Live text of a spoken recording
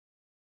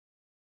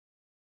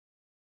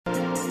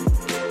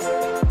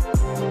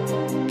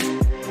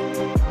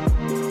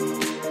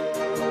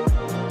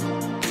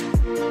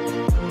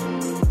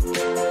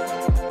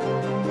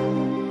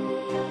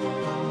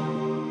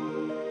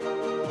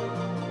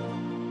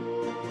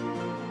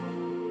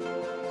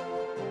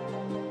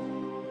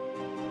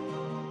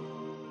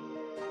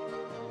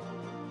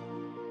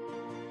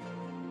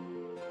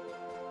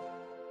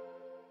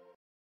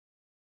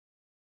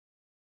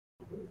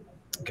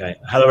Okay.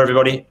 Hello,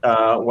 everybody.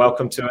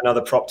 Welcome to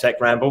another PropTech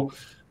Ramble.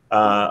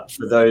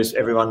 For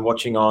everyone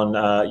watching on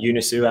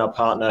Unisu, our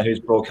partner who's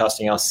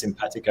broadcasting us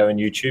simpatico and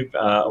YouTube,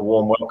 a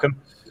warm welcome.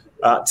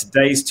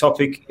 Today's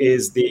topic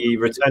is the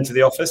return to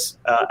the office.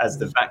 As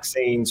the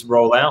vaccines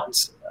roll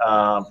out,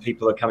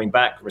 people are coming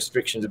back,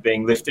 restrictions are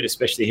being lifted,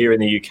 especially here in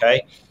the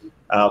UK.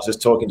 I was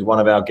just talking to one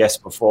of our guests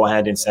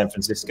beforehand in San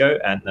Francisco,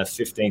 and the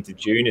 15th of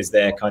June is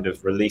their kind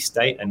of release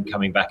date and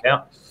coming back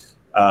out.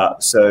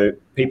 So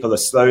people are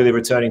slowly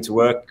returning to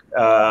work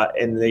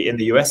in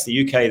the US.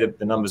 The UK,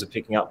 the numbers are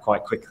picking up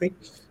quite quickly.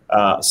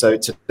 So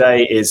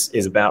today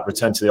is about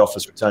return to the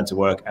office, return to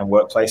work and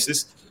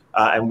workplaces.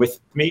 And with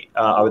me,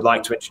 I would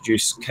like to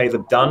introduce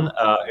Caleb Dunn,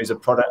 who's a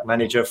product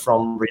manager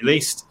from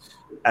Released,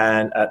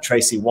 and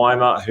Tracy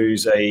Wymer,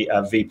 who's a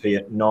VP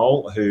at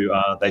Knoll, who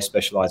they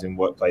specialize in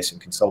workplace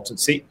and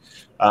consultancy.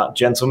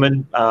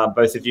 Gentlemen,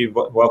 both of you,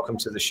 welcome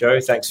to the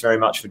show. Thanks very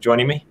much for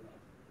joining me.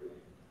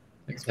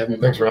 Thanks for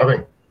having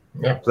me.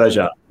 Yeah.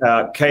 Pleasure.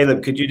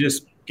 Caleb, could you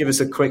just give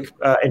us a quick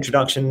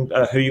introduction,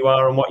 who you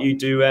are and what you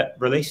do at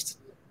Released?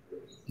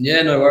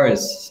 Yeah, no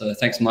worries. So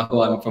thanks,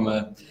 Michael. I'm from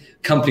a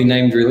company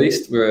named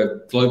Released. We're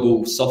a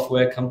global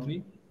software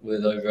company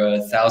with over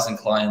 1,000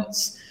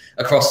 clients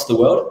across the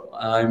world.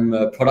 I'm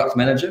a product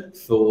manager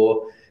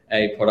for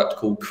a product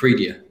called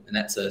Credia, and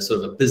that's a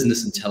sort of a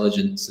business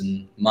intelligence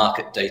and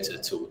market data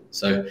tool.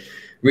 So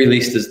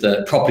Released is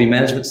the property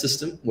management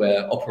system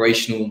where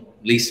operational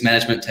lease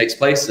management takes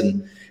place,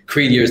 and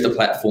Credia is the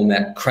platform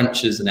that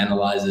crunches and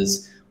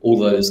analyzes all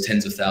those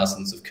tens of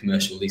thousands of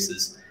commercial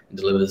leases and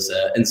delivers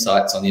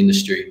insights on the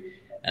industry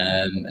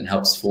and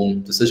helps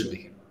form decision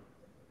making.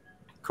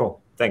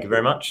 Cool. Thank you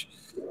very much.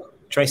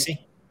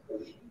 Tracy?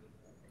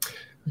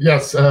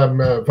 Yes, I'm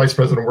Vice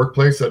President of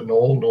Workplace at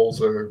Knoll.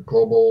 Knoll's a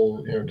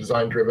global,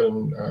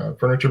 design-driven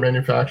furniture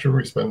manufacturer.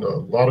 We spend a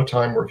lot of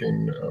time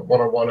working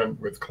one-on-one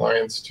with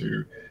clients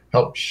to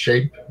help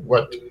shape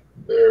what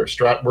their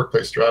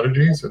workplace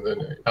strategies and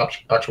then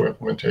actual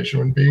implementation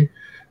would be.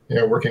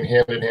 Working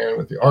hand in hand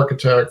with the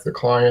architect, the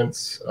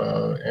clients,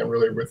 and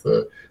really with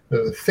the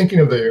thinking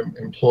of the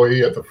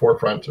employee at the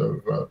forefront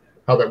of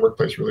how that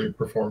workplace really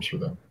performs for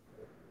them.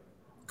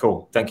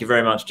 Cool. Thank you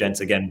very much, gents.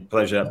 Again,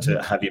 pleasure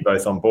to have you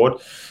both on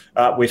board.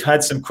 We've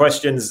had some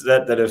questions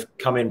that have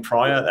come in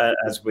prior,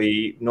 as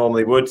we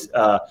normally would.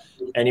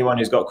 Anyone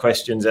who's got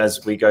questions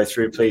as we go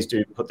through, please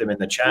do put them in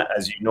the chat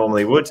as you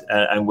normally would,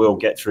 and we'll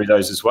get through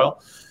those as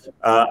well.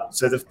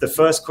 So the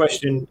first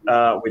question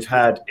we've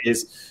had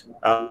is,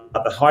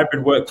 the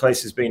hybrid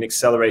workplace has been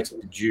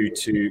accelerated due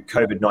to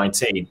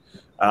COVID-19.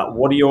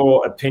 What are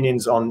your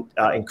opinions on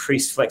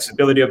increased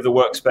flexibility of the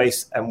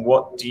workspace, and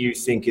what do you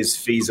think is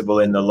feasible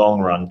in the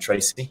long run,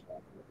 Tracy?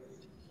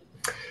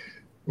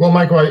 Well,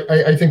 Michael,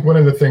 I think one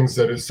of the things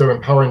that is so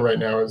empowering right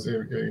now is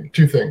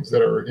two things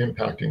that are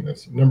impacting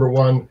this. Number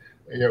one,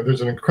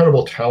 there's an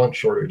incredible talent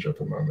shortage at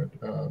the moment.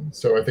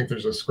 So I think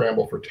there's a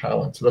scramble for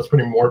talent. So that's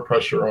putting more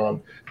pressure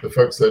on the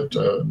folks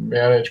that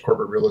manage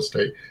corporate real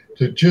estate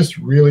to just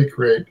really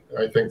create,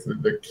 I think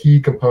the key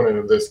component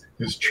of this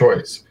is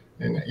choice.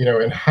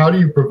 And how do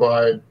you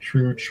provide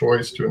true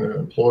choice to an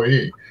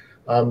employee?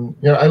 I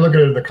look at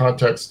it in the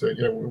context,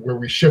 where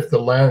we shift the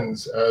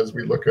lens as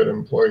we look at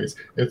employees.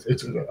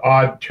 It's an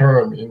odd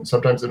term.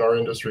 Sometimes in our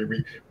industry,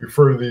 we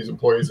refer to these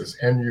employees as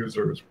end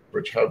users,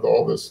 which have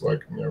all this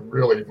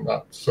really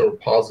not so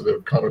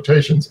positive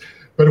connotations.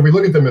 But if we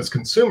look at them as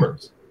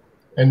consumers,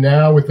 and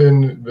now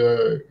within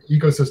the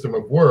ecosystem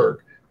of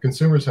work,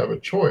 consumers have a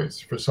choice.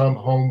 For some,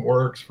 home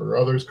works. For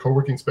others,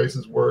 co-working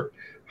spaces work.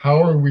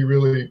 How are we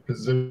really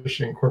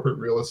positioning corporate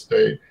real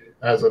estate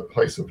as a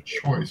place of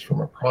choice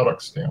from a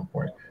product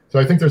standpoint? So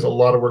I think there's a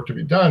lot of work to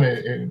be done.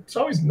 And it's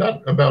always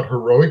not about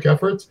heroic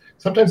efforts.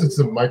 Sometimes it's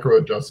the micro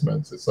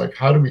adjustments. It's like,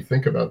 how do we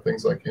think about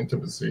things like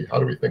intimacy? How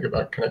do we think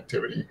about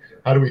connectivity?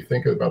 How do we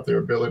think about their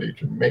ability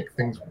to make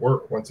things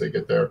work once they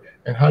get there?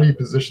 And how do you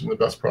position the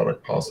best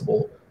product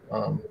possible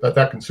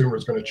that consumer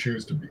is going to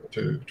choose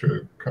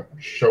to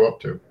show up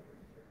to?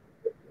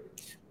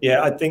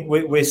 Yeah, I think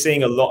we're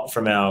seeing a lot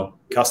from our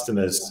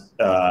customers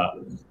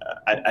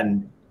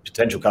and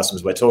potential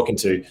customers we're talking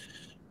to,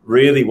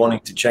 really wanting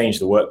to change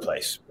the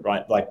workplace,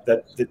 right? Like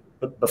that.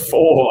 But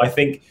before, I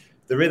think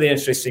the really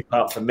interesting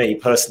part for me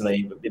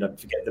personally,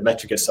 forget the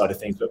metric side of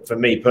things, but for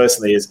me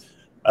personally is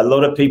a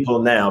lot of people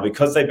now,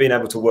 because they've been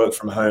able to work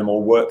from home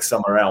or work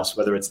somewhere else,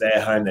 whether it's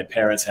their home, their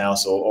parents'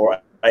 house, or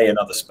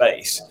another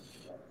space,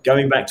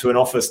 going back to an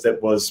office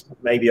that was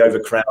maybe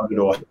overcrowded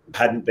or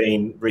hadn't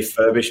been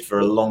refurbished for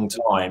a long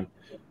time,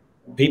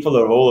 people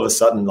are all of a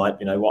sudden like,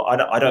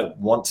 I don't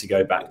want to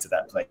go back to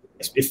that place.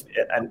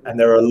 And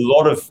there are a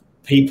lot of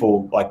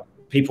people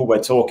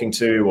we're talking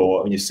to,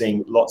 or you're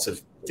seeing lots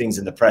of things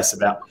in the press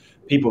about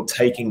people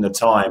taking the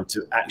time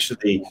to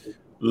actually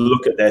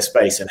look at their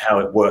space and how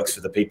it works for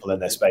the people in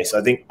their space.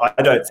 I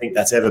don't think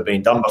that's ever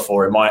been done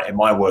before in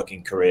my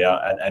working career,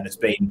 and it's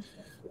been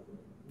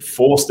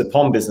forced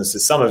upon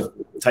businesses. Some have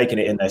taken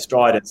it in their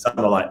stride, and some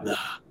are like,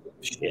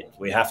 shit,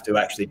 we have to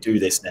actually do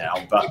this now.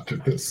 But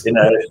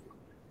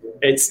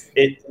I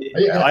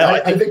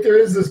think there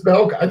is this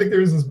bell. I think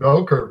there is this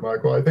bell curve,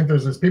 Michael. I think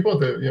there's this people at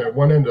the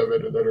one end of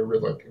it that are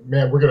really like,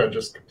 man, we're going to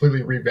just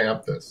completely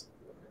revamp this.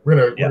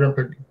 We're going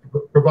to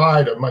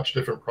provide a much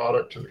different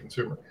product to the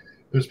consumer.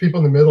 There's people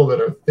in the middle that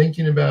are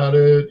thinking about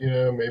it,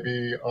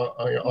 maybe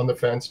on the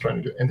fence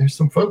trying to do. And there's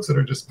some folks that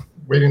are just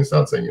waiting this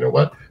out, saying, you know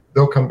what,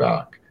 they'll come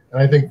back.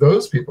 And I think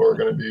those people are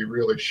going to be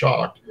really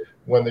shocked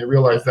when they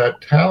realize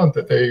that talent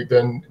that they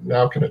then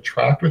now can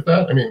attract with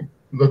that. I mean,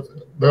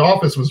 the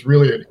office was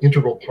really an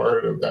integral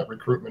part of that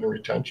recruitment and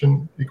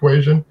retention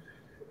equation.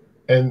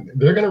 And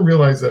they're going to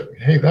realize that,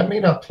 hey, that may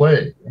not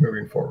play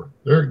moving forward.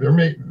 They're going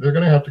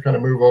to have to kind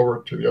of move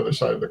over to the other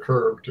side of the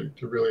curve to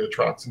really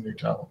attract some new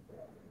talent.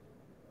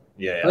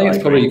 Yeah, I think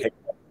it's probably.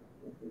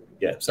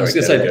 Yeah, I was going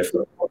to say,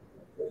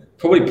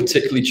 probably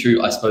particularly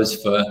true, I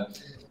suppose, for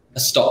a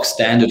stock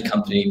standard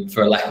company,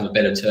 for a lack of a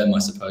better term, I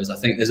suppose. I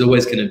think there's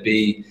always going to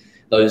be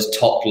those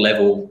top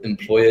level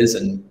employers,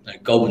 and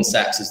Goldman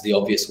Sachs is the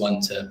obvious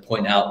one to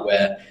point out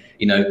where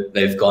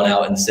they've gone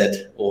out and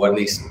said, or at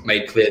least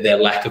made clear their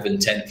lack of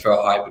intent for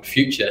a hybrid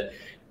future.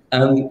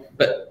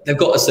 But they've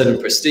got a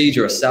certain prestige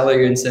or a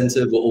salary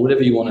incentive or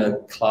whatever you want to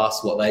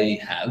class what they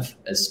have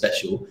as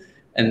special.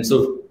 And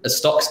sort of a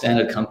stock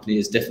standard company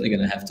is definitely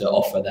going to have to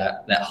offer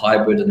that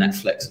hybrid and that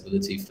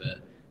flexibility for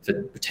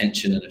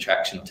retention and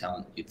attraction of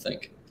talent, you'd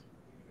think.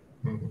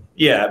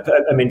 Yeah,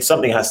 but I mean,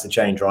 something has to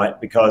change, right?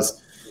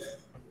 Because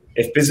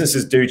if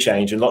businesses do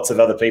change, and lots of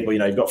other people,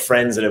 you've got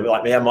friends that are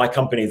like, yeah, my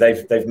company,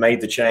 they've made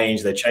the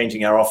change. They're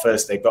changing our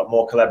office. They've got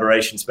more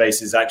collaboration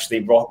spaces. Actually,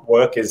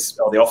 work,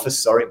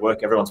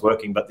 everyone's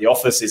working, but the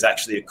office is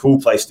actually a cool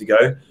place to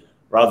go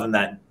rather than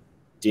that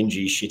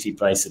dingy, shitty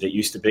place that it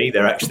used to be.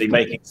 They're actually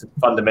making some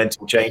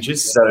fundamental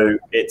changes. So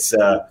it's,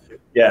 I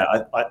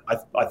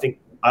think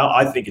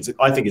it's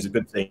a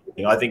good thing.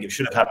 I think it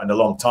should have happened a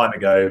long time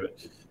ago.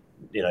 But,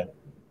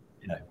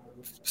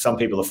 some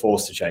people are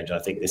forced to change. And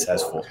I think this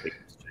has forced people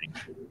to change.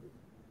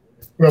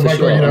 Well,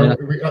 Michael,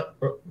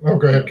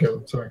 go ahead,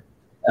 Caleb. Sorry.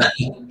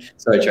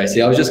 Sorry,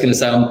 Tracy. I was just going to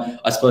say,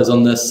 I suppose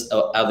on this,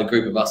 out of the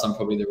group of us, I'm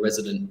probably the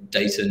resident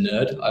data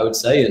nerd, I would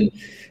say. And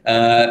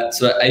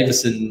so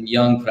Avison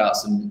Young put out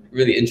some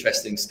really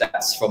interesting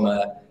stats from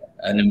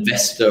an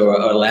investor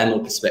or a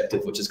landlord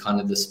perspective, which is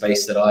kind of the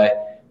space that I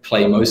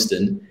play most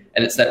in.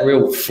 And it's that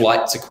real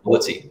flight to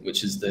quality,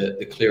 which is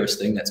the clearest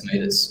thing that's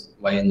made its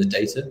way in the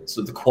data.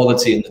 So the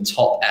quality in the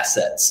top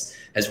assets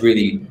has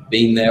really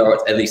been there,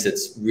 or at least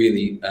it's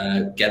really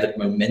gathered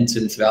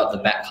momentum throughout the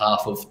back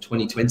half of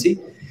 2020.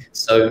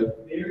 So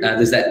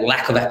there's that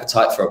lack of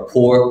appetite for a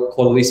poor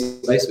quality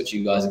space, which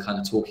you guys are kind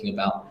of talking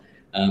about.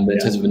 But in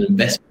terms of an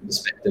investment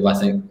perspective, I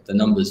think the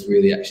numbers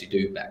really actually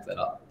do back that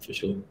up for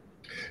sure.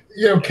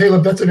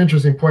 Caleb, that's an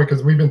interesting point,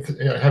 because we've been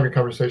having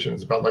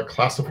conversations about like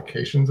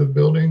classifications of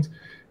buildings.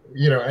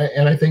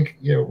 And I think,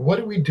 what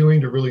are we doing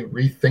to really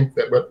rethink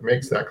that, what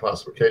makes that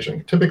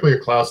classification? Typically a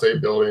Class A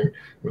building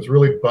was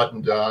really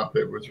buttoned up.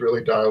 It was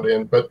really dialed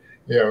in, but,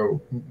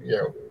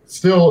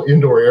 still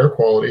indoor air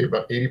quality,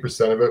 about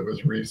 80% of it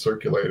was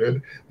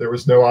recirculated. There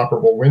was no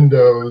operable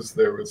windows.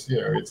 There was,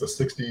 it's a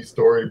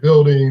 60-story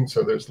building.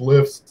 So there's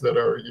lifts that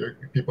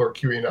people are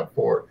queuing up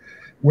for.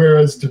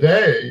 Whereas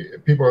today,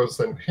 people are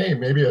saying, hey,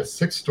 maybe a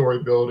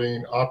 6-story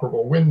building,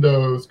 operable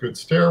windows, good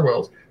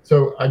stairwells.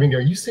 So, I mean,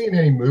 are you seeing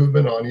any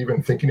movement on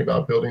even thinking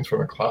about buildings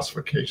from a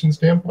classification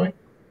standpoint?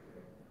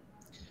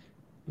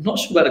 I'm not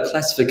sure about a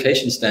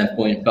classification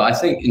standpoint, but I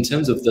think in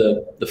terms of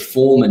the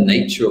form and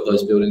nature of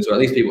those buildings, or at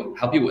least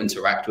how people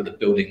interact with a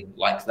building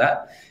like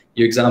that,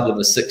 your example of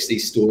a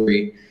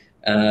 60-story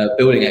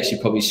building actually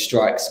probably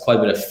strikes quite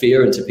a bit of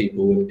fear into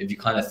people if you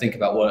kind of think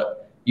about what it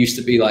used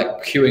to be like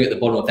queuing at the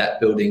bottom of that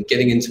building,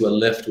 getting into a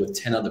lift with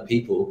 10 other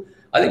people.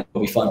 I think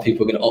probably find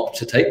people are going to opt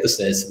to take the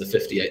stairs to the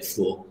 58th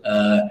floor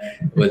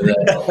with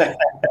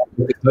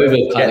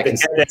COVID kind of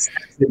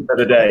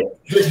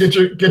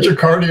get your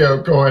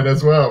cardio going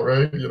as well,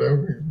 right?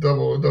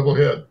 Double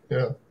hit,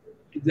 yeah.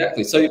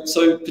 Exactly.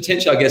 So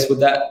potentially, I guess, with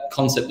that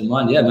concept in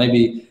mind,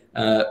 maybe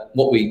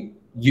what we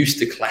used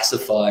to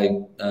classify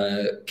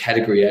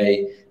category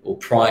A or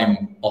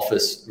prime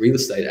office real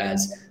estate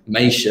as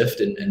may shift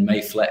and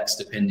may flex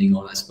depending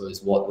on, I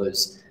suppose, what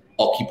those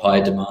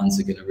occupier demands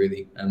are going to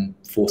really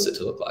force it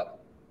to look like.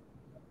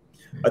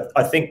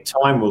 I think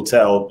time will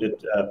tell,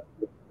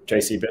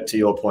 JC, but to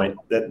your point,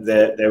 that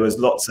there was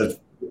lots of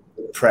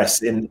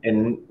press in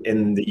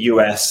the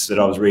US that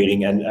I was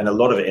reading, and a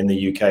lot of it in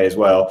the UK as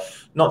well.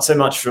 Not so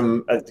much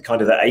from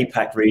kind of the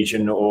APAC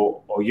region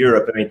or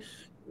Europe. I mean,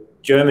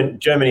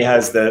 Germany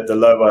has the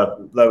lower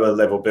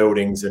level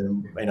buildings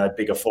and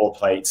bigger floor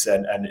plates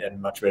and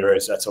much better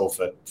areas. That's all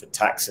for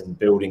tax and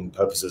building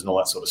purposes and all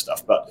that sort of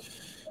stuff. But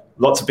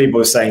lots of people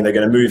are saying they're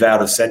going to move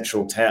out of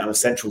central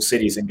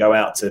cities and go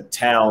out to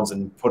towns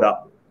and put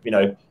up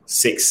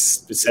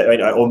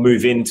 6% or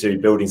move into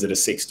buildings that are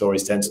 6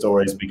 stories, 10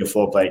 stories, bigger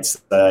floor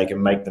plates. They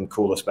can make them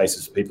cooler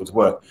spaces for people to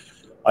work.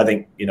 I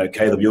think,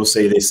 Caleb, you'll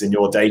see this in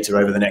your data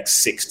over the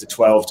next 6 to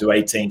 12 to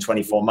 18,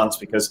 24 months,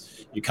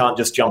 because you can't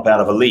just jump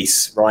out of a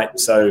lease, right?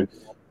 So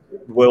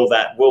will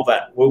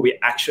we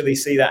actually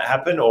see that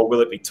happen, or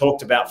will it be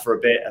talked about for a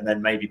bit and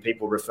then maybe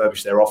people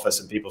refurbish their office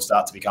and people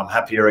start to become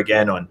happier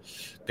again, and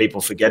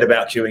people forget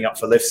about queuing up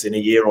for lifts in a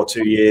year or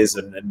 2 years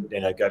and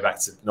go back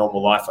to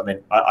normal life? I mean,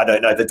 I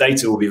don't know. The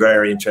data will be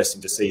very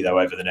interesting to see though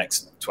over the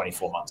next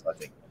 24 months, I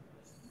think.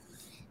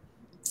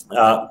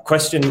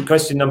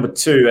 Question number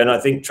 2, and I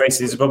think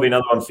Tracy, this is probably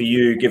another one for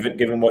you,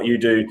 given what you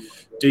do.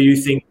 Do you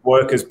think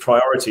workers'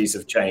 priorities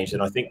have changed?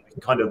 And I think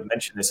we kind of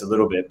mentioned this a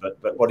little bit,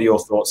 but what are your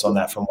thoughts on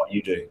that from what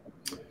you do?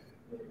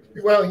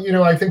 Well,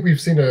 I think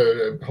we've seen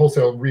a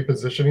wholesale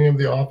repositioning of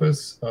the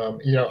office.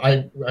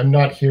 I'm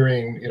not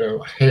hearing,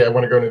 hey, I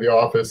want to go into the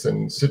office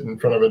and sit in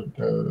front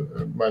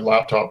of my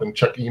laptop and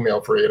check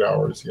email for 8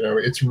 hours.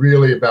 It's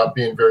really about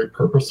being very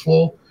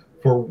purposeful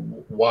for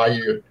why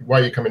you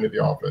come into the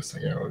office.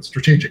 It's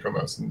strategic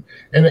almost, and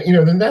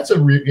then that's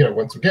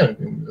once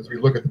again, as we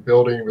look at the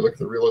building, we look at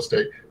the real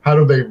estate, how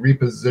do they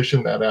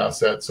reposition that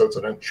asset so it's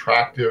an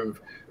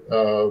attractive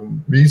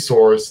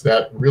resource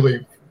that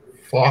really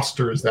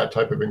fosters that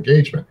type of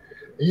engagement?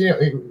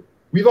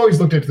 We've always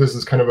looked at this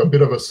as kind of a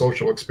bit of a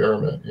social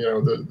experiment.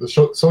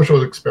 The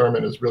social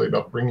experiment is really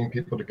about bringing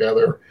people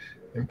together,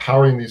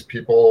 empowering these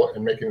people,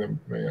 and making them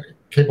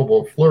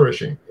capable of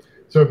flourishing.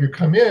 So if you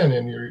come in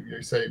and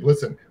you say,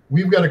 listen,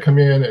 we've got to come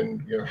in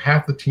and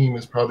half the team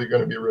is probably going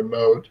to be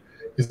remote.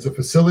 Is the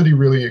facility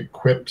really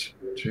equipped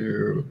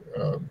to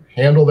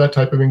handle that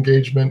type of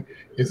engagement?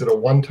 Is it a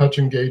one-touch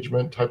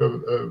engagement type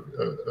of,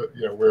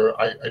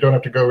 where I don't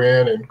have to go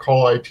in and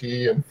call IT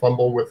and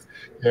fumble with,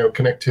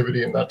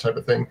 connectivity and that type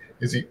of thing?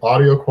 Is the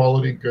audio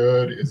quality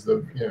good? Is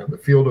the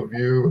field of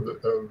view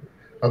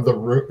of the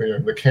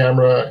room, the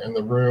camera and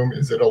the room,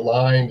 is it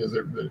aligned? Is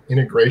it the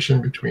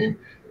integration between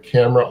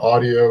camera,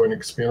 audio, and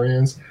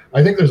experience?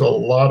 I think there's a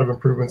lot of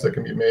improvements that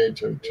can be made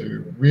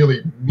to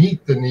really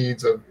meet the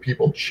needs of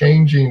people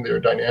changing their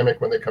dynamic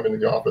when they come into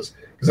the office,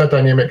 because that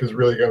dynamic is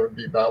really going to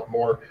be about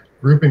more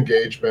group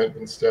engagement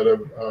instead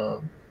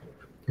of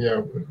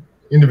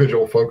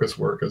individual focus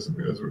work as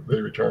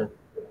they return.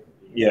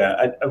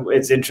 Yeah,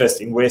 it's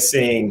interesting. We're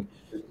seeing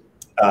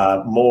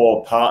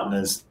more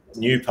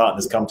new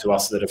partners come to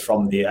us that are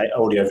from the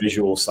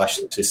audiovisual /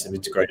 system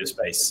integrator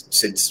space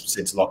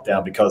since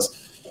lockdown,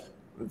 because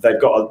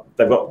they've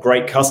got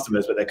great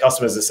customers, but their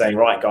customers are saying,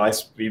 right,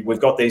 guys, we've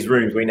got these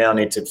rooms. We now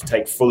need to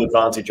take full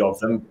advantage of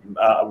them.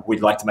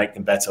 We'd like to make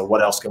them better.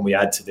 What else can we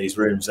add to these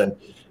rooms? And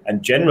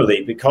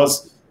generally,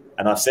 because,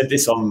 and I've said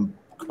this on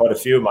quite a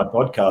few of my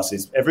podcasts,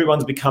 is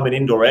everyone's become an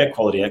indoor air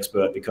quality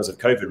expert because of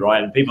COVID,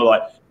 right? And people are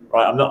like,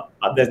 right,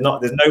 there's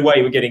no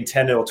way we're getting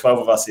 10 or 12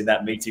 of us in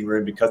that meeting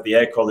room because the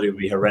air quality would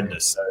be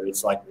horrendous. So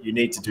it's like, you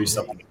need to do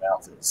something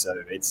about it.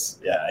 So it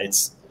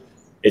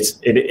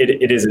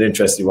is an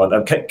interesting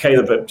one.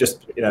 Caleb,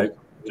 just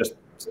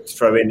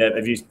throw in there.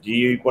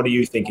 What are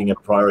you thinking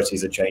of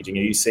priorities are changing?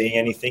 Are you seeing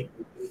anything?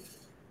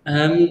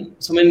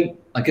 So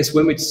I guess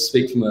when we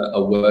speak from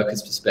a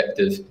worker's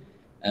perspective,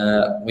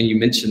 when you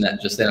mentioned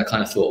that just then, I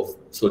kind of thought of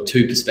sort of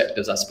two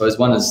perspectives, I suppose.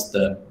 One is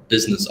the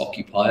business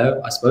occupier,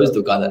 I suppose,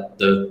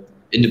 the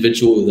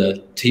individual,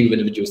 the team of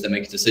individuals that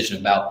make a decision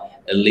about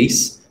a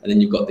lease, and then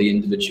you've got the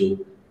individual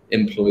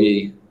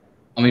employee.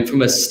 I mean,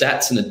 from a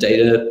stats and a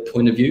data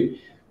point of view,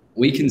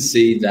 we can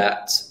see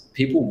that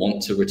people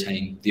want to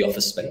retain the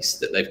office space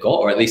that they've got,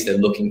 or at least they're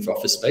looking for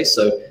office space.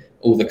 So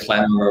all the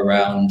clamor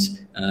around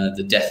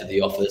the death of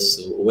the office,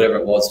 or whatever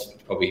it was,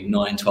 probably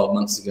 9-12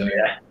 months ago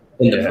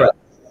in the press,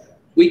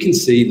 we can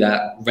see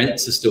that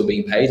rents are still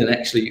being paid, and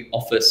actually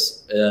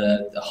office,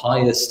 the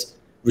highest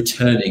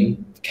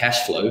returning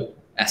cash flow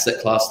asset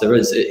class there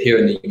is here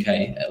in the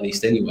UK, at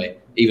least anyway,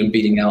 even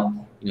beating out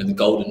the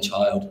golden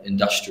child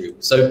industrial.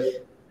 So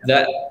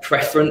that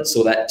preference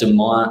or that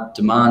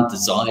demand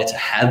desire to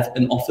have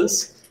an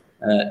office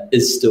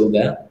is still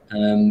there.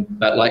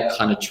 But like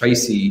kind of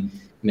Tracy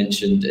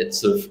mentioned, it's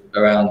sort of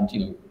around,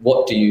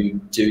 what do you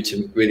do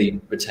to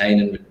really retain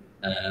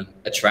and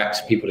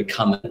attract people to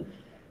come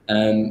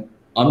in?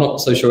 I'm not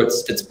so sure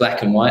it's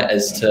black and white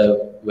as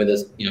to whether,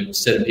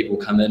 certain people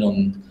come in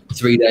on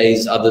 3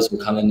 days, others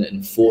will come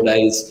in 4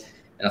 days.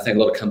 And I think a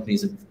lot of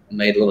companies have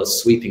made a lot of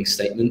sweeping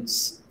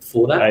statements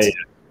for that.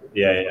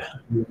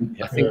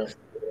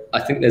 I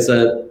think there's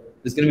going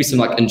to be some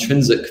like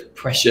intrinsic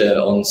pressure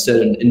on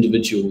certain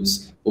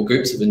individuals or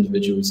groups of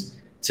individuals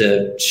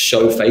to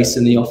show face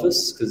in the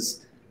office,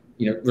 because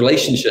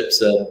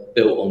relationships are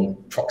built on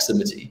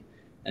proximity,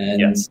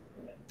 and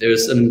there are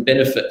some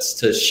benefits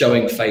to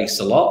showing face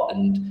a lot,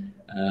 and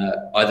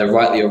either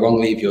rightly or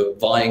wrongly, if you're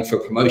vying for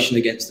a promotion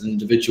against an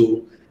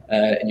individual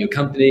in your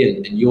company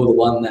and you're the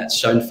one that's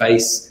shown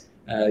face,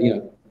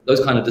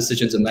 those kind of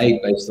decisions are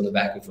made based on the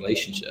back of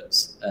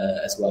relationships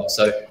as well.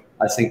 So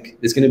I think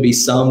there's going to be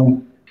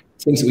some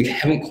things that we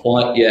haven't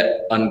quite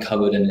yet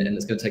uncovered, and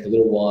it's going to take a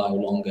little while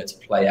longer to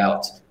play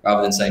out,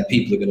 rather than saying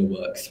people are going to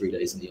work 3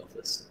 days in the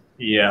office.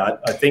 Yeah,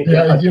 I think.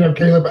 Yeah,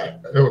 Caleb.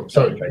 Oh,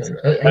 sorry.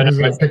 I was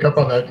going to pick up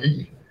on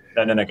that.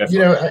 No, go for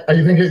it.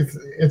 I think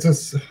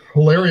it's a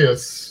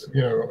hilarious.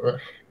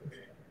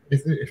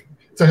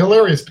 it's a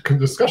hilarious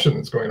discussion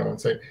that's going on,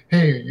 saying,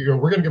 hey,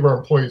 we're going to give our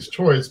employees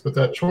choice, but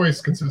that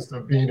choice consists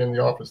of being in the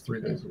office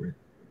 3 days a week.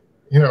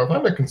 If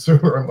I'm a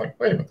consumer, I'm like,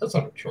 wait a minute, that's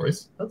not a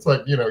choice. That's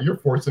like, you're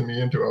forcing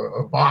me into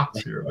a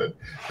box here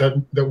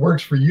that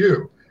works for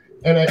you.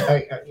 And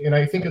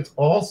I think it's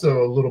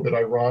also a little bit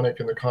ironic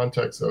in the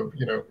context of,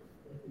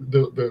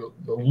 the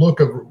look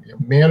of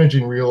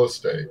managing real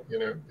estate.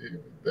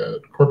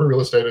 The corporate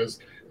real estate is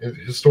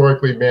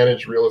historically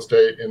managed real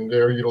estate, and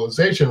their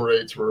utilization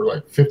rates were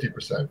like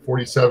 50%,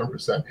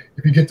 47%.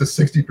 If you get to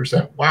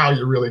 60%, wow,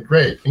 you're really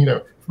great.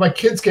 If my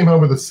kids came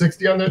home with a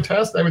 60 on their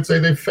test, I would say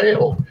they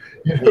failed.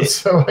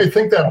 So I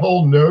think that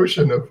whole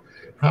notion of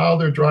how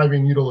they're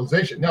driving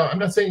utilization. Now, I'm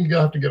not saying you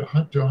have to get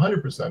to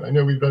 100%. I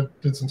know we've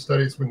did some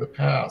studies in the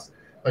past,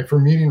 like for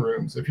meeting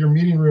rooms. If your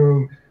meeting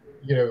room,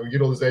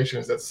 utilization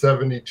is at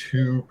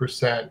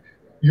 72%,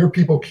 your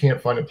people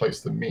can't find a place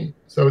to meet.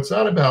 So it's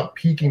not about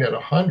peaking at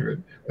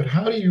 100, but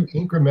how do you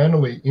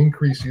incrementally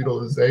increase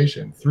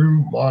utilization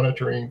through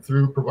monitoring,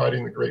 through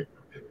providing the great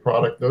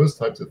product, those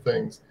types of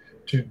things,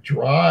 to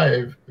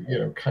drive,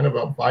 kind of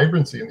a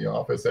vibrancy in the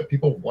office that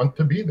people want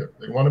to be there.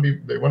 They want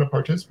to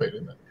participate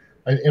in that.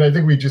 And I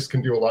think we just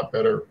can do a lot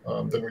better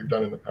than we've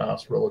done in the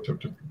past relative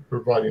to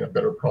providing a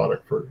better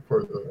product for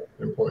the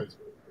employees.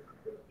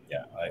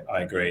 Yeah,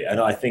 I agree.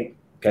 And I think,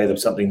 Caleb,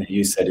 something that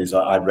you said is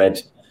I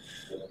read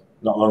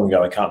not long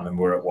ago, I can't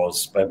remember where it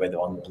was, whether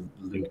on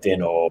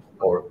LinkedIn or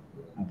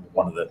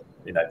one of the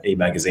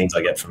e-magazines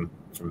I get from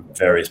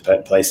various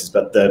places.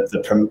 But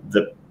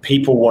the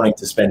people wanting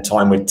to spend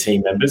time with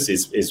team members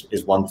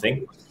is one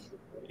thing.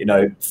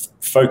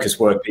 Focus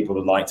work, people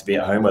would like to be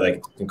at home where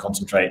they can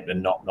concentrate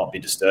and not be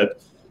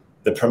disturbed.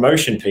 The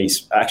promotion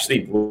piece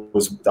actually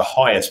was the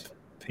highest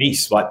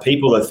piece. Like,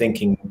 people are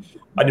thinking,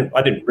 I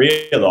didn't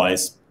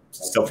realize,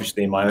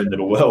 selfishly in my own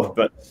little world,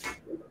 but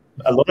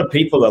a lot of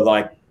people are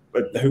like,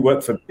 who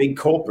work for big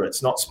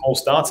corporates, not small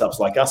startups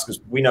like us,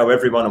 because we know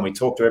everyone and we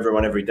talk to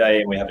everyone every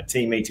day and we have a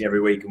team meeting every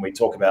week and we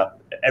talk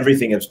about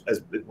everything as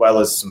well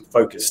as some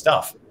focused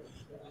stuff.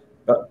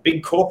 But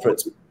big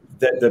corporates,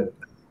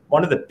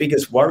 one of the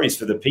biggest worries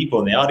for the people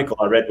in the article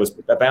I read was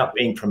about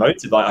being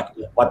promoted. Like,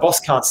 my boss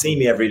can't see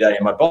me every day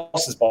and my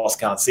boss's boss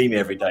can't see me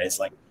every day. It's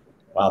like,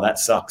 wow, that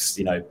sucks.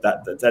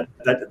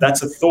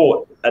 That's a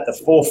thought at the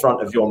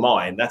forefront of your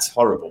mind. That's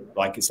horrible.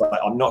 Like, it's like,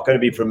 I'm not going to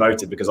be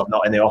promoted because I'm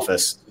not in the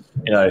office,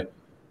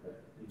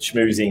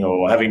 schmoozing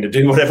or having to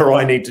do whatever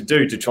I need to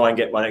do to try and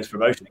get my next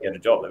promotion to get a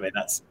job. I mean,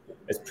 it's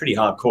pretty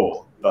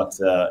hardcore. But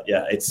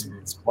it's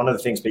one of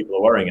the things people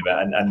are worrying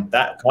about, and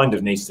that kind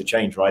of needs to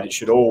change, right? It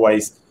should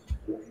always.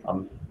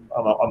 I'm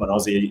an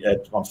Aussie.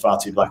 I'm far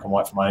too black and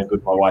white for my own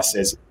good. My wife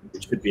says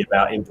it should be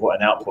about input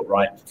and output,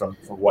 right? From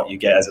what you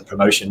get as a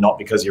promotion, not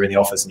because you're in the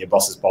office and your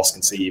boss's boss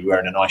can see you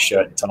wearing a nice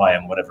shirt and tie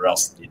and whatever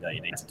else you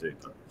need to do.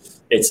 But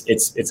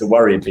it's a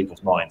worry in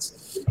people's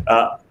minds.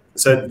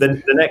 So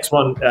the next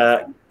one,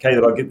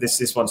 Caleb, I'll give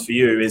this one's for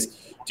you.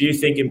 Is, do you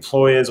think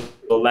employers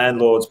or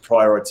landlords'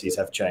 priorities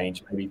have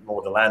changed? Maybe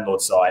more the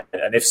landlord side,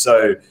 and if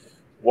so,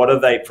 what are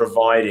they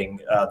providing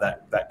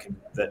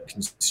that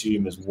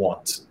consumers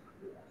want?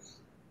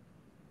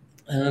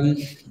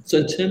 So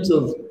in terms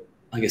of,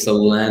 I guess, a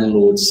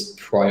landlord's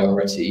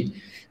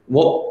priority,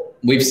 what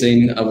we've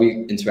seen,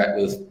 we interact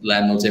with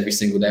landlords every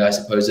single day, I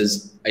suppose,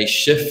 is a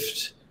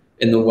shift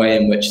in the way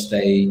in which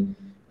they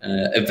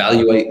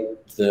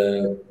evaluate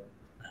the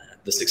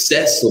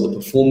success or the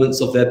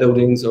performance of their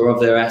buildings or of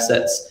their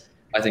assets.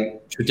 I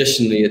think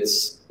traditionally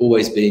it's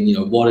always been,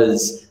 what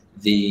is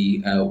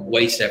the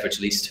weighted average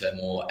lease term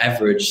or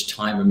average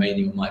time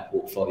remaining on my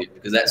portfolio,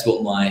 because that's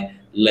what my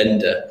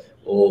lender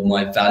or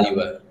my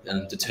valuer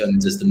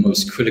determines as the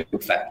most critical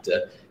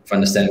factor for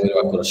understanding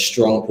whether I've got a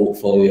strong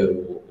portfolio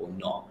or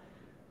not.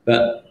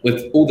 But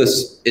with all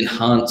this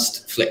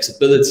enhanced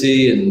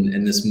flexibility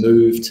and this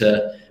move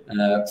to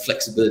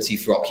flexibility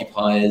for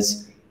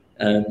occupiers,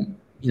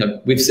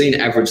 we've seen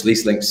average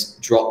lease lengths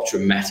drop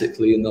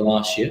dramatically in the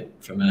last year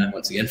from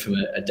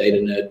a data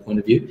nerd point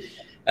of view.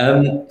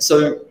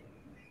 So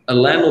a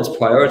landlord's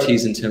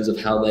priorities in terms of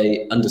how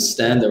they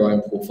understand their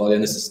own portfolio,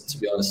 and this is, to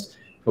be honest,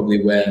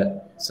 probably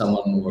where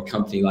someone or a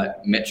company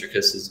like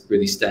Metricus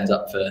really stands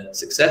up for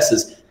success,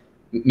 is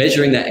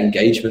measuring that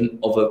engagement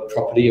of a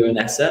property or an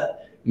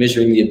asset,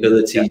 measuring the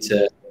ability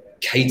to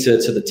cater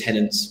to the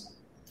tenant's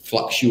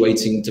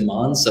fluctuating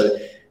demand. So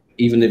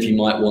even if you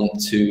might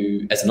want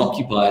to, as an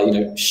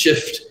occupier,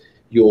 shift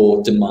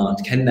your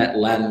demand, can that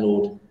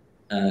landlord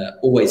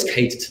always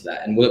cater to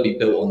that? And will it be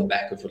built on the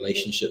back of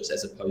relationships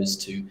as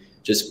opposed to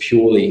just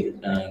purely,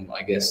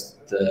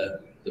 the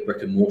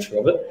brick and mortar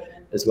of it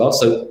as well?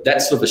 So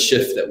that's sort of a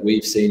shift that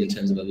we've seen in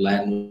terms of a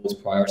landlord's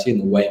priority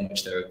and the way in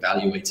which they're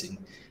evaluating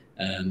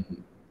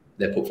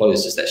their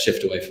portfolios, just that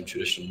shift away from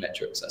traditional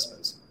metrics, I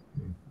suppose.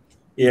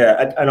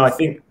 Yeah, and I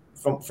think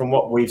from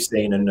what we've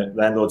seen and the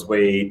landlords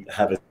we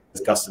have as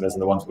customers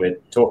and the ones we're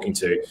talking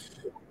to,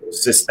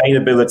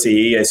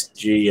 sustainability,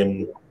 ESG,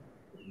 and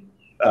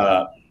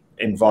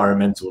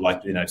environmental,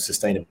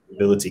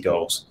 sustainability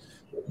goals,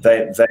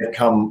 they've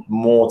come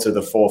more to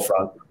the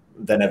forefront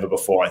than ever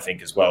before, I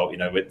think, as well.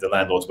 With the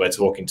landlords we're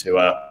talking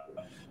to,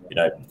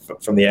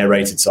 from the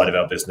aerated side of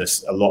our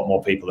business, a lot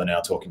more people are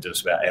now talking to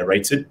us about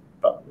aerated,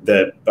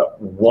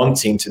 but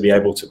wanting to be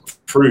able to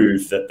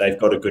prove that they've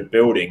got a good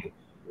building.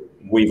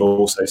 We've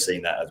also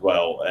seen that as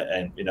well,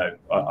 and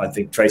I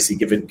think, Tracy,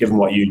 given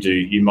what you do,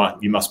 you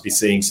must be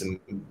seeing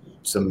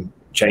some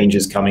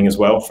changes coming as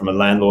well from a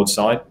landlord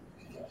side.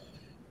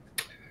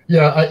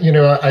 Yeah,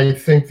 I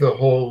think the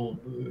whole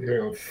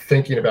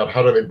thinking about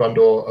how do they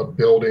bundle a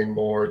building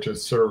more to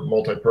serve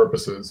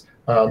multi-purposes.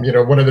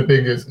 One of the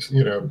biggest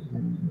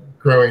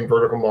growing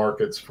vertical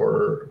markets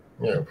for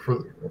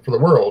the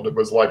world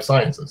was life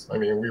sciences. I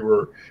mean, we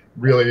were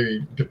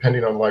really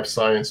depending on life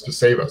science to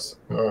save us,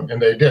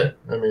 and they did.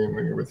 I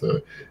mean, with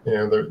the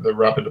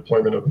rapid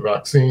deployment of the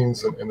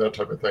vaccines and that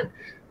type of thing.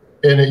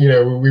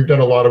 And we've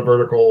done a lot of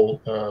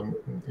vertical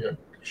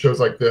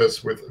shows like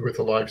this with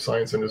the life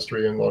science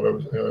industry, and a lot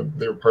of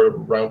they were part of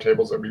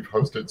roundtables that we've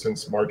hosted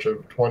since March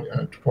of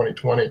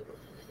 2020.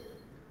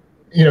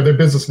 Their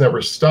business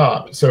never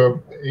stopped.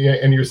 So,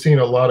 and you're seeing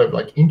a lot of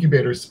like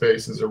incubator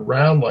spaces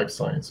around life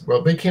science.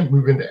 Well, they can't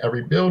move into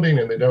every building,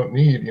 and they don't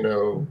need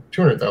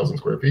 200,000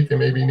 square feet. They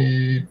maybe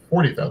need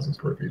 40,000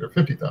 square feet or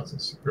 50,000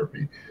 square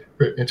feet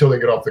until they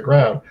get off the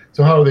ground.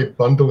 So how are they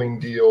bundling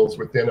deals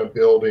within a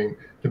building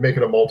to make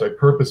it a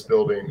multi-purpose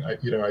building? I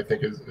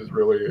think is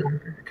really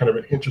kind of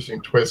an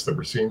interesting twist that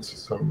we're seeing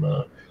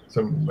some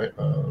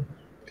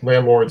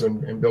landlords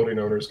and building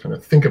owners kind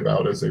of think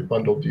about as they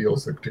bundle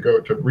deals to go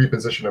to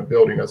reposition a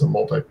building as a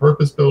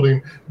multi-purpose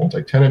building,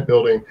 multi-tenant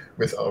building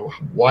with a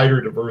wider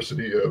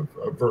diversity of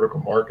vertical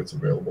markets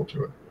available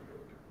to it.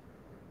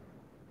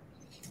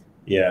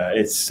 Yeah,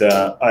 it's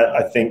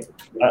I think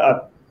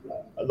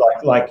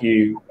like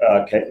you,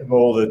 Kate,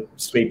 all the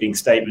sweeping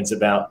statements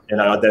about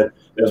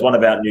there's one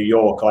about New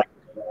York, like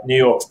New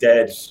York's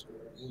dead,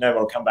 no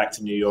one will come back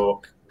to New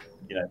York,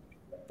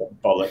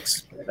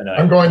 bollocks.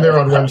 I'm going there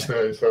on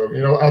Wednesday, so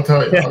I'll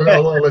tell you.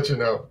 I'll let you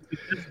know.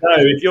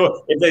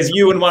 No, if there's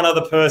you and one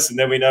other person,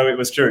 then we know it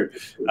was true.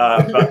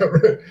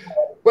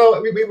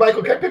 Well,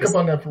 Michael, can I pick up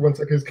on that for 1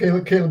 second?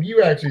 Because Caleb,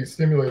 you actually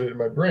stimulated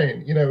my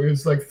brain. It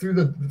was like through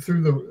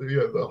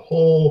the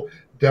whole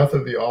death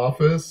of the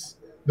office,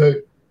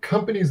 the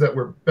companies that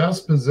were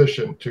best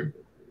positioned to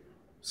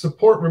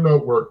support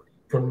remote work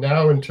from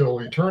now until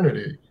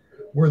eternity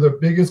were the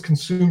biggest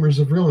consumers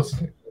of real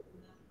estate.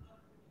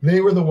 They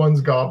were the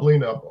ones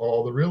gobbling up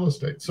all the real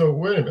estate. So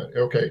wait a minute,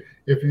 okay,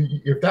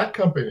 if that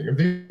company, if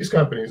these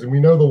companies, and we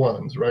know the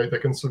ones, right,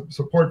 that can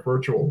support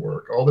virtual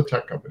work, all the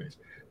tech companies,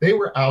 they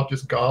were out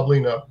just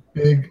gobbling up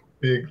big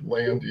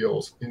land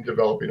deals in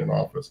developing an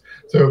office.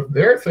 So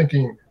they're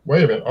thinking,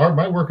 wait a minute,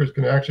 my workers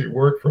can actually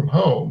work from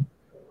home,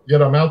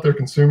 yet I'm out there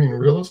consuming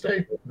real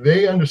estate.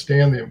 They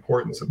understand the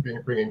importance of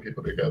bringing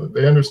people together.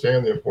 They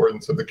understand the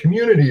importance of the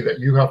community that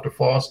you have to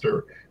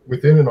foster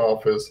within an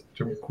office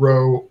to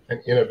grow and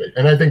innovate.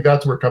 And I think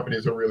that's where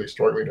companies are really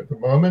struggling at the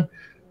moment,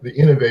 the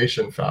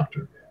innovation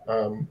factor.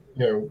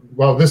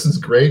 While this is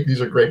great,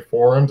 these are great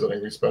forums. I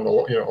think we spend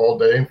all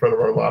day in front of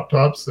our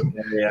laptops and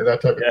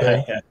that type of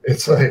thing. Yeah.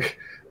 It's like,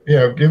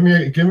 give me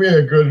a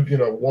good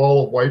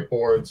wall of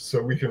whiteboards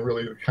so we can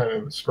really kind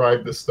of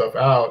scribe this stuff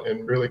out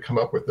and really come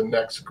up with the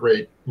next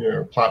great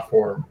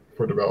platform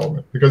for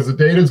development. Because the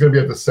data is going to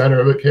be at the center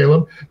of it,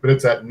 Caleb, but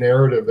it's that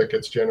narrative that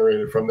gets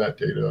generated from that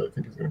data that I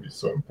think is going to be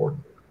so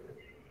important.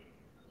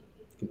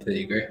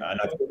 Completely agree.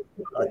 And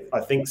I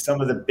think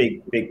some of the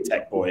big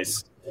tech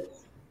boys,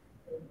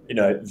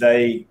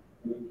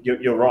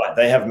 you're right,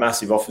 they have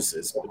massive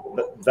offices,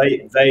 but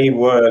they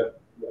were.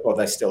 Well,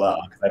 they still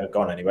are. They haven't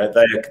gone anywhere.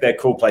 They're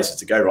cool places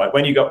to go, right?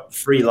 When you got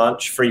free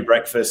lunch, free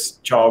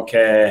breakfast,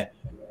 childcare,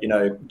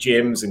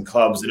 gyms and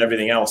clubs and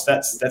everything else,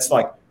 that's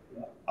like,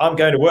 I'm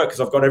going to work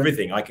because I've got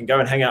everything. I can go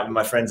and hang out with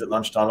my friends at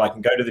lunchtime. I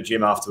can go to the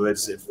gym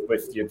afterwards. If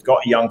you've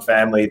got a young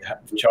family,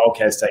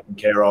 childcare is taken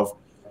care of.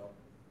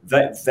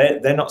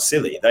 They're not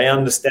silly. They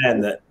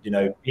understand that,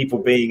 people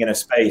being in a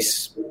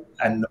space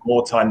and the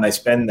more time they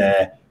spend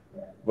there,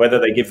 whether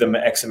they give them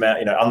X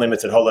amount,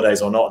 unlimited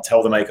holidays or not,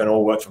 tell them they can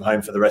all work from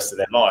home for the rest of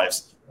their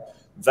lives.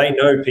 They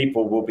know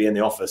people will be in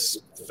the office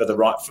for the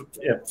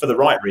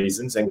right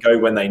reasons and go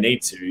when they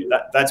need to.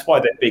 That's why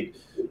they're big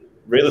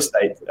real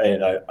estate.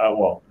 They're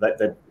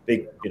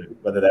big.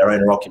 Whether they're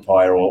owner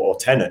occupier or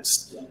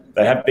tenants,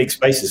 they have big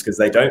spaces because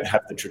they don't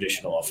have the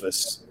traditional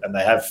office and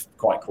they have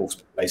quite cool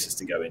spaces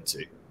to go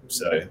into.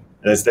 So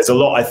there's a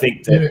lot. I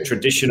think the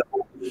traditional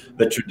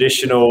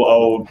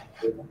old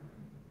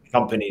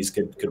companies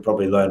could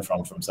probably learn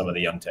from some of the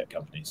young tech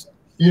companies.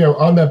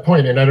 On that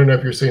point, and I don't know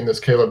if you're seeing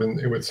this, Caleb,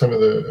 with some of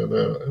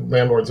the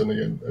landlords and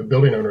the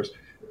building owners,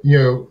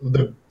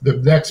 the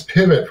next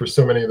pivot for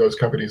so many of those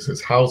companies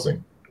is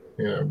housing.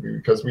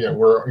 Because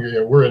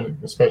we're in,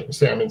 especially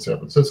say I'm in San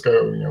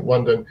Francisco,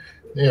 London,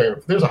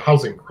 there's a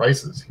housing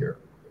crisis here.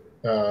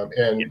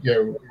 And if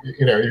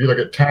you look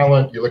at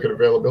talent, you look at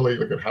availability,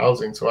 you look at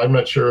housing. So I'm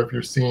not sure if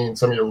you're seeing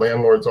some of your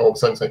landlords all of a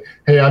sudden say,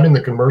 hey, I'm in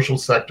the commercial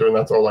sector and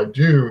that's all I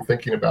do,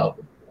 thinking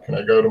about Can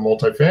I go to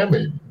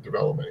multifamily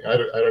development? I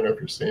don't know if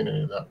you're seeing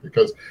any of that,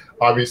 because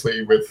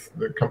obviously with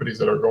the companies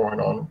that are going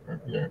on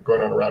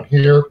around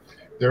here,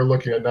 they're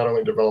looking at not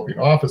only developing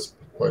office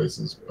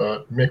places,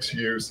 but mixed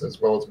use as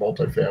well as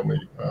multifamily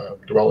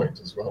dwellings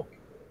as well.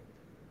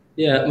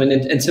 Yeah, I mean,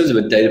 in terms of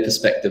a data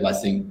perspective, I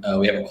think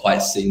we haven't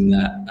quite seen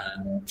that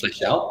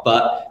flesh out,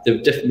 but there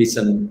have definitely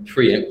some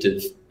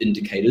preemptive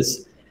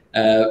indicators,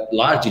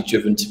 largely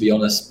driven, to be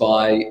honest,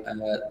 by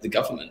the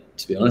government.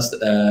 To be honest,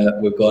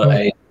 we've got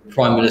a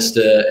prime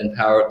minister in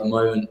power at the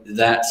moment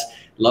that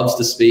loves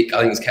to speak. I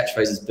think his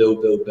catchphrase is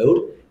 "build, build,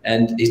 build,"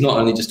 and he's not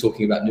only just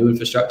talking about new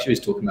infrastructure; he's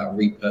talking about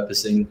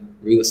repurposing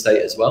real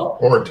estate as well,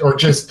 or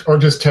just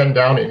 10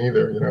 Downing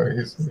either. He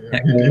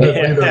doesn't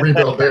need a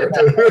rebuild there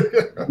too.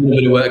 A little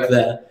bit of work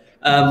there.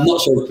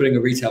 Not sure we're putting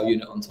a retail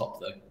unit on top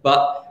though,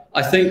 but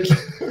I think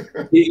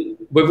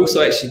we've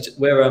also actually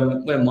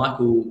where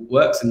Michael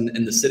works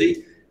in the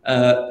city.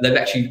 They've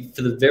actually,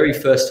 for the very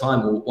first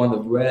time, or one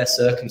of the rare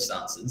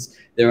circumstances,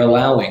 they're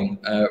allowing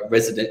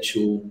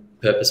residential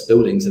purpose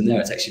buildings in there.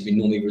 It's actually been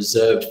normally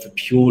reserved for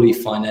purely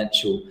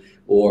financial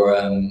or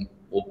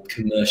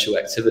commercial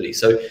activity.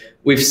 So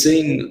we've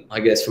seen, I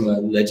guess, from a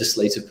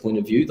legislative point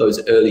of view,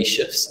 those early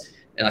shifts.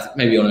 And I think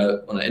maybe on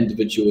an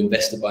individual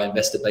investor by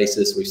investor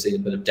basis, we've seen a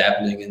bit of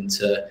dabbling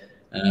into,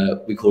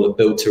 we call it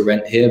build to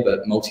rent here,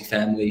 but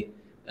multifamily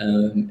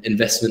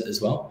investment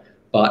as well.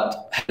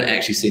 But haven't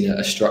actually seen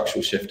a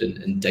structural shift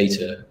in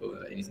data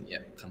or anything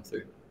yet come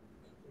through.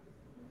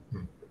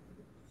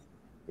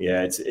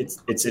 Yeah,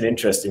 it's an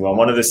interesting one.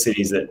 One of the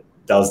cities that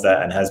does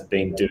that and has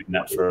been doing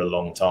that for a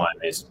long time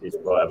is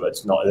whatever.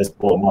 It's not this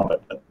one,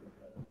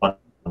 but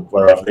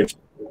where I've lived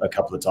a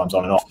couple of times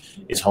on and off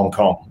is Hong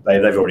Kong.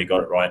 They've already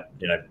got it right.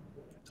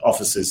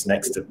 Offices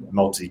next to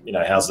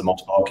houses of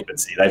multiple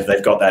occupancy.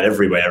 They've got that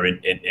everywhere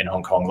in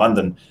Hong Kong.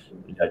 London,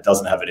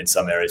 doesn't have it in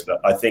some areas,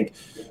 but I think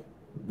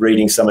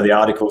reading some of the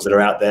articles that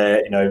are out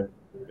there,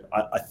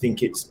 I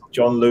think it's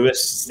John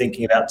Lewis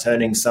thinking about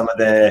turning some of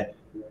their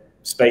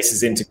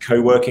spaces into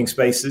co-working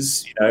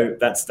spaces.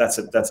 That's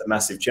a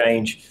massive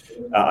change.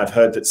 I've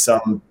heard that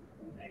some,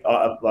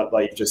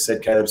 like you just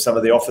said, Caleb, some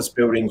of the office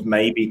buildings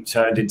may be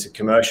turned into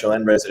commercial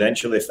and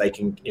residential if they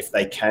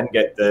can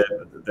get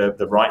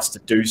the rights to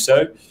do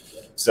so.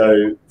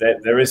 So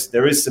there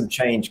is some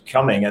change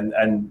coming,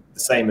 and the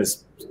same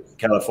as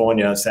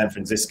California, San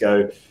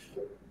Francisco,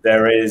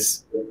 there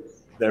is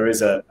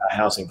a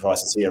housing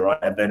crisis here, right?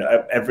 And then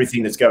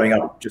everything that's going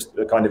up just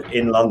kind of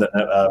in London,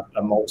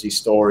 a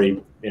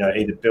multi-story,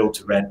 either build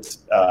to rent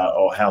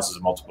or houses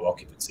of multiple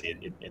occupancy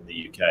in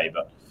the UK.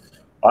 But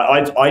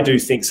I do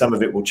think some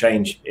of it will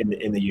change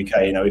in the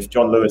UK. If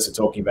John Lewis are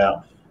talking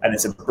about, and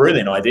it's a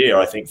brilliant idea,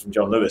 I think, from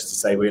John Lewis to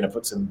say we're going to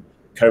put some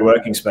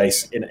co-working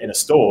space in a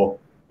store.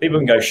 People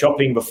can go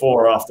shopping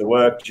before or after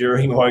work,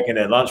 during work, in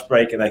their lunch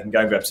break, and they can go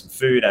and grab some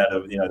food out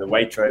of the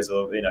Waitrose,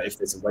 or if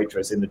there's a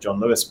Waitrose in the John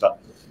Lewis. But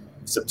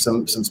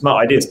some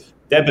smart ideas.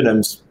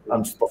 Debenhams,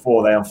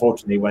 before they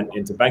unfortunately went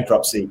into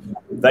bankruptcy,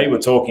 they were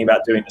talking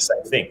about doing the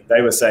same thing.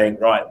 They were saying,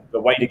 right,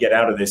 the way to get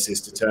out of this is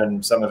to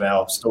turn some of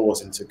our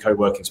stores into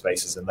co-working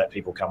spaces and let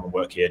people come and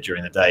work here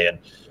during the day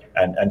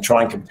and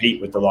try and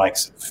compete with the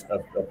likes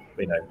of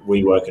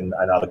WeWork and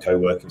other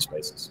co-working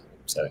spaces.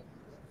 So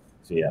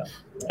yeah.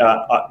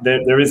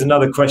 There is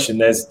another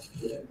question.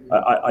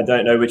 I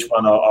don't know which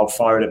one. I'll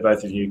fire it at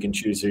both of you. You can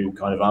choose who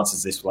kind of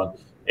answers this one.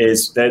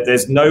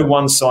 There's no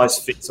one size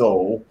fits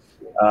all.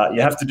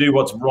 You have to do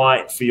what's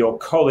right for your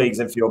colleagues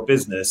and for your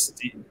business.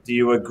 Do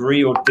you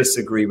agree or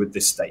disagree with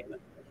this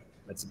statement?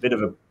 It's a bit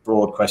of a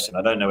broad question.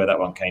 I don't know where that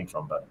one came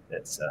from, but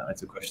it's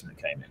a question that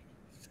came in.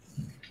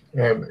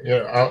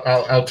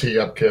 I'll tee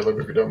up, Caleb,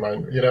 if you don't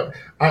mind.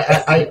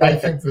 I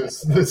think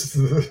this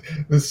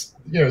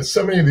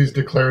so many of these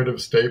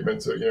declarative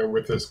statements,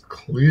 with this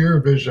clear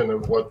vision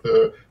of what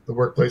the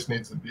workplace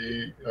needs to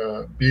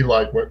be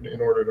like in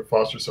order to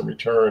foster some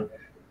return.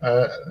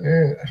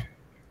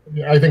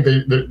 I think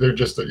they're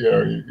just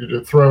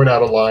you're throwing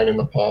out a line in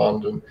the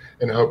pond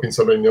and hoping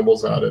somebody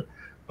nibbles at it.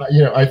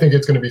 I think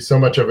it's going to be so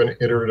much of an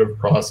iterative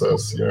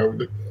process.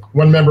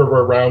 One member of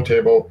our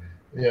roundtable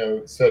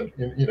said,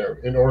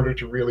 in order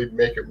to really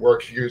make it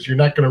work, you're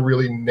not going to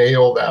really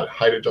nail that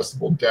height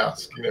adjustable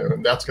desk,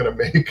 and that's going to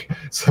make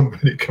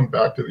somebody come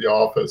back to the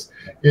office.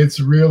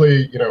 It's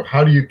really,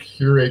 how do you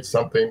curate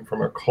something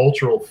from a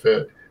cultural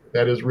fit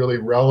that is really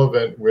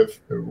relevant with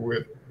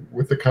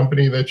the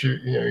company that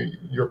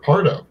you're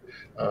part of.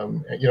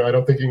 I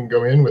don't think you can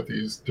go in with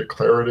these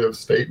declarative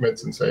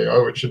statements and say,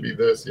 oh, it should be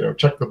this,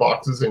 check the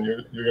boxes and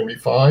you're going to be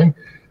fine.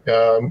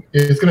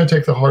 It's going to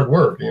take the hard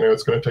work.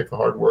 It's going to take the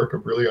hard work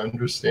of really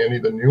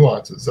understanding the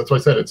nuances. That's why I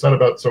said it's not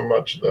about so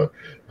much the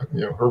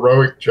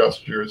heroic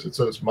gestures. It's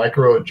those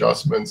micro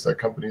adjustments that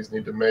companies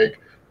need to make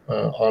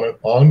on an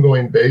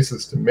ongoing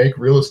basis to make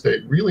real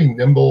estate really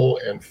nimble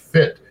and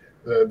fit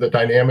the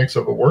dynamics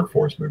of a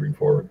workforce moving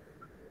forward.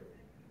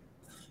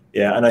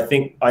 Yeah, and I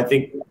think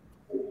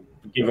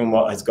given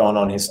what has gone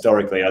on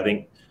historically, I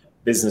think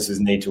businesses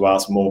need to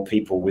ask more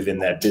people within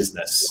their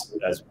business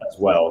as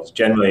well.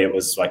 Generally, it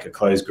was like a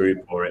closed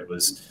group, or it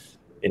was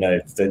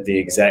the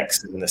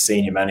execs and the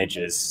senior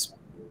managers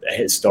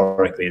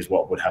historically is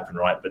what would happen,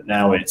 right? But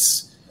now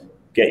it's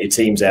get your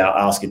teams out,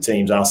 ask your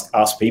teams,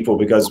 ask people,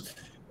 because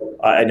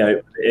I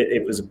know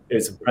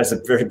it's a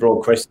very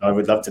broad question. I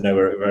would love to know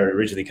where it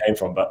originally came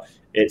from, but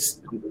it's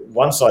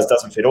one size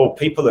doesn't fit all.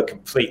 People are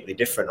completely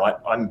different.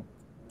 I'm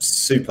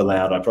super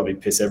loud. I probably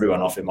piss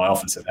everyone off in my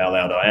office of how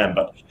loud I am,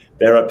 but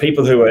there are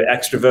people who are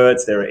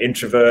extroverts, there are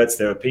introverts,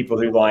 there are people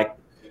who like,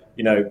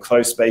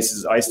 close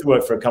spaces. I used to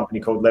work for a company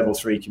called Level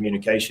 3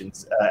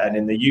 Communications, and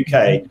in the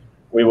UK,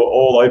 we were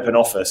all open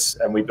office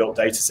and we built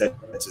data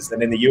centers.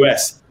 And in the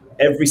US,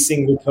 every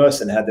single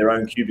person had their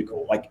own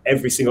cubicle, like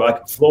every single,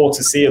 like floor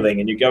to ceiling,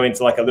 and you go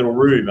into like a little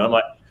room. I'm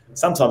like,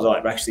 sometimes I'm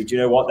like, actually, do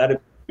you know what? That'd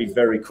be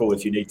very cool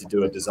if you need to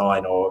do a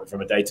design or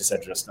from a data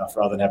center and stuff,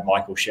 rather than have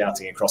Michael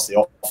shouting across the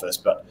office.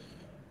 But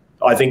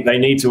I think they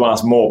need to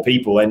ask more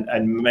people,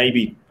 and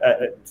maybe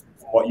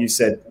what you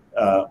said,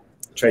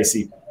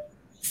 Tracy,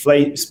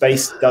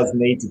 space does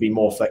need to be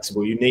more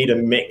flexible. You need a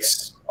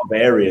mix of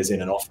areas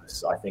in an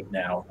office, I think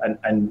now,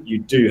 and you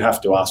do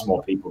have to ask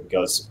more people,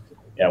 because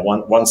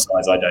one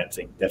size I don't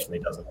think definitely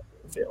doesn't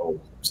fit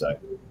all. So,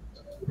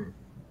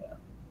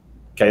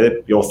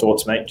 Caleb, your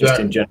thoughts, mate, just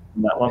in general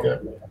on that one? Yeah.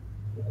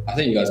 I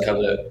think you guys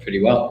covered it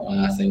pretty well.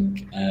 And I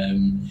think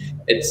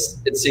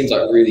it seems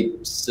like really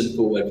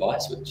simple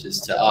advice, which is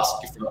to ask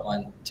your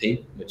frontline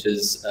team, which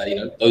is,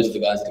 those are the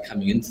guys that are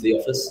coming into the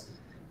office.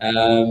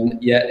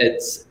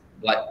 It's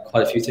like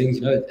quite a few things,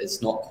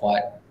 it's not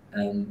quite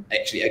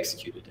actually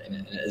executed, and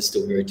it is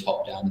still very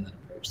top down in that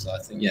approach. So I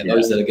think,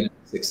 those that are going to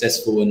be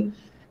successful in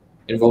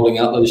rolling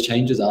out those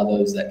changes are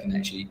those that can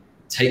actually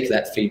take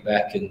that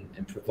feedback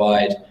and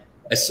provide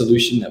a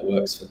solution that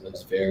works for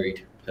those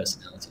varied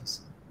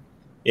personalities.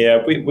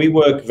 Yeah, we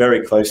work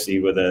very closely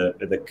with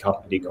a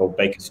company called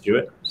Baker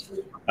Stewart.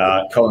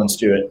 Colin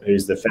Stewart,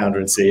 who's the founder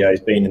and CEO, has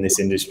been in this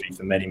industry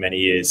for many, many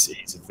years.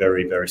 He's a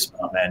very, very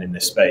smart man in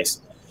this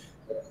space.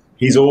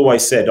 He's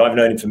always said, I've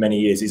known him for many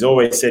years, he's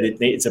always said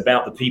it's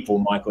about the people,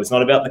 Michael. It's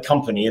not about the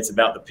company, it's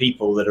about the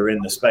people that are in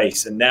the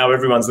space. And now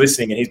everyone's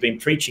listening, and he's been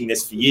preaching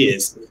this for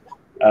years.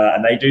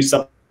 And they do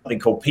something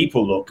called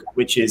People Look,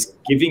 which is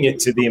giving it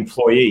to the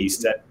employees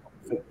to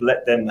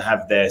let them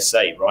have their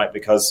say, right?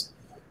 Because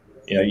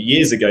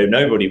years ago,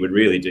 nobody would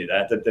really do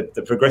that.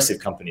 The progressive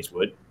companies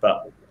would,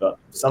 but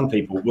some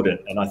people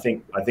wouldn't. And I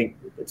think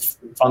it's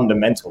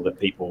fundamental that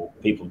people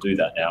do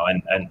that now.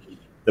 And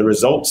the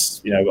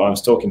results, I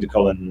was talking to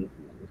Colin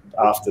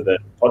after the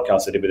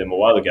podcast I did with him a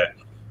while ago.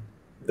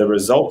 The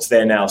results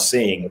they're now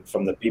seeing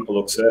from the People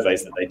Look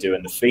surveys that they do,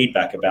 and the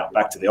feedback about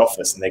back to the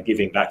office, and they're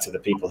giving back to the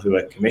people who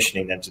are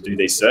commissioning them to do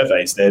these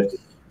surveys.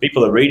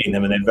 People are reading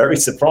them and they're very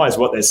surprised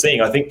what they're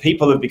seeing. I think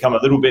people have become a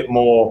little bit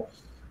more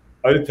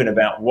open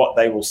about what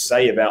they will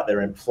say about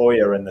their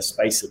employer and the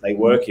space that they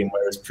work in,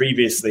 whereas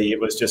previously it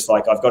was just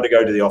like, I've got to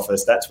go to the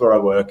office, that's where I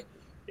work.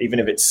 Even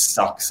if it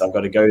sucks, I've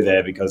got to go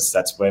there because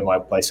that's where my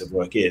place of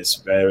work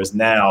is. Whereas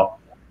now,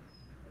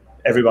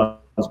 everyone's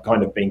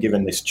kind of been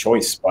given this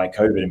choice by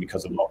COVID and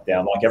because of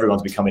lockdown. Like,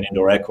 everyone's becoming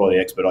indoor air quality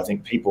expert. I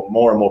think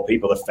more and more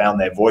people have found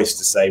their voice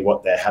to say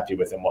what they're happy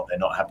with and what they're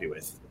not happy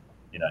with.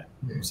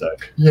 So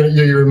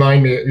you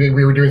remind me.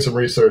 We were doing some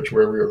research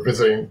where we were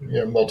visiting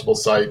multiple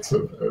sites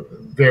of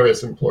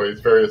various employees,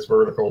 various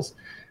verticals,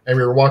 and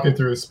we were walking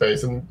through the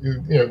space, and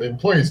the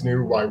employees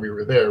knew why we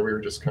were there. We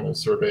were just kind of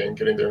surveying,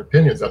 getting their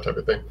opinions, that type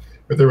of thing.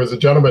 But there was a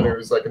gentleman who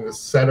was like in the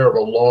center of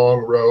a long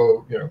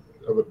row,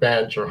 of a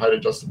bench or height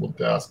adjustable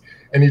desk,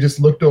 and he just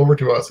looked over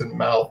to us and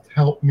mouthed,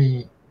 "Help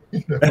me."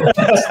 It's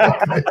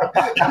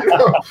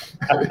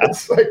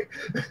like,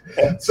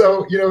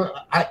 so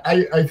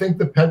I think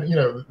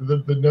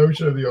the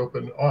notion of the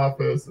open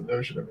office, the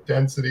notion of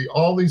density,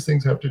 all these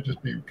things have to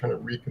just be kind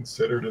of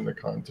reconsidered in the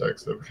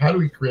context of how do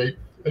we create.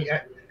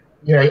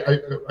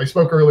 I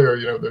spoke earlier,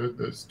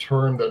 this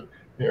term that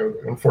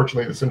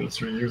unfortunately this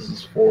industry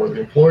uses for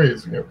the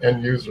employees,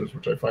 end users,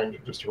 which I find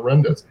just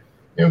horrendous.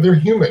 They're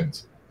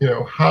humans.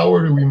 How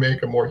do we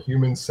make a more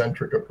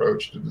human-centric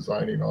approach to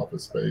designing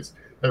office space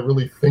that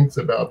really thinks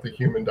about the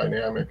human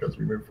dynamic as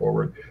we move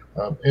forward?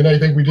 And I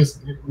think we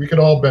could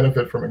all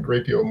benefit from a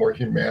great deal more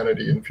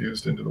humanity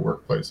infused into the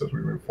workplace as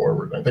we move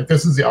forward. I think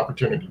this is the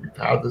opportunity. We've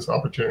had this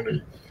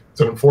opportunity.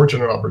 It's an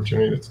unfortunate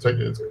opportunity.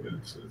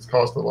 It's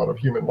cost a lot of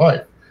human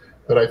life.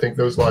 But I think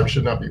those lives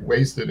should not be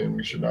wasted, and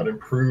we should not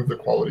improve the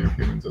quality of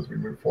humans as we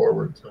move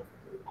forward. So.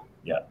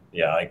 Yeah,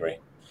 I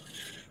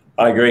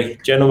agree.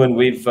 Gentlemen,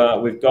 we've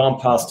gone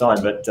past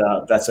time, but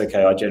that's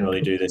okay. I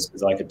generally do this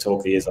because I could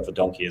talk the ears off a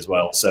donkey as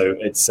well. So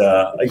it's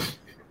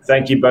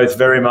thank you both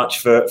very much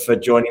for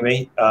joining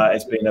me.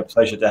 It's been a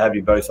pleasure to have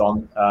you both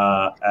on.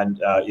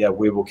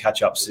 We will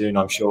catch up soon,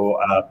 I'm sure.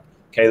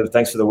 Caleb,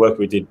 thanks for the work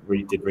we did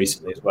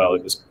recently as well.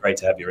 It was great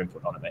to have your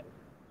input on it, mate.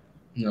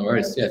 No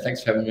worries. Yeah,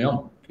 thanks for having me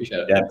on. Appreciate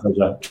it. Yeah,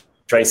 pleasure.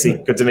 Tracy,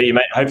 good to meet you,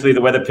 mate. Hopefully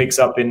the weather picks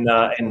up in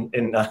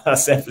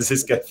San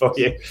Francisco for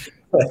you.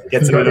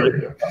 Gets a little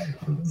bit.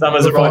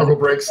 Summer's arrived.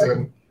 Break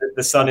soon.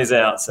 The sun is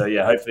out, so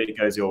yeah, hopefully it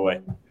goes your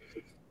way.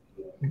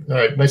 All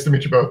right, nice to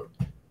meet you both.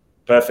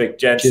 Perfect,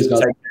 gents. Cheers,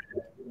 guys. Take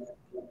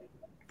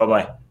care.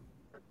 Bye-bye.